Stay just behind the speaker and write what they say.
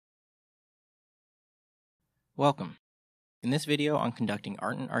Welcome. In this video on conducting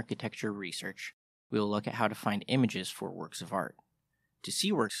art and architecture research, we will look at how to find images for works of art. To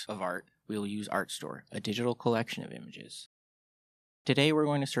see works of art, we will use ArtStore, a digital collection of images. Today we're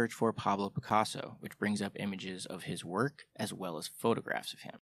going to search for Pablo Picasso, which brings up images of his work as well as photographs of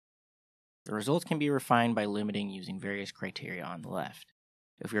him. The results can be refined by limiting using various criteria on the left.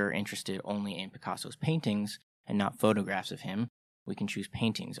 If we are interested only in Picasso's paintings and not photographs of him, we can choose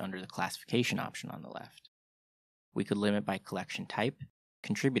paintings under the classification option on the left. We could limit by collection type,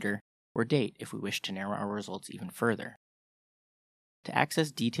 contributor, or date if we wish to narrow our results even further. To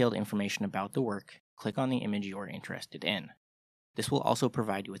access detailed information about the work, click on the image you are interested in. This will also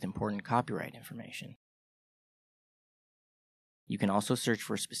provide you with important copyright information. You can also search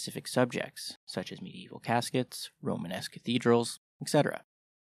for specific subjects, such as medieval caskets, Romanesque cathedrals, etc.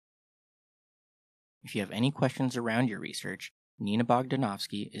 If you have any questions around your research, Nina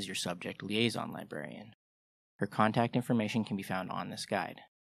Bogdanovsky is your subject liaison librarian. Her contact information can be found on this guide.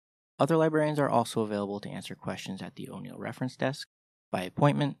 Other librarians are also available to answer questions at the O'Neill Reference Desk, by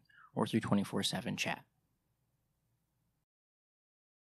appointment, or through 24/7 chat.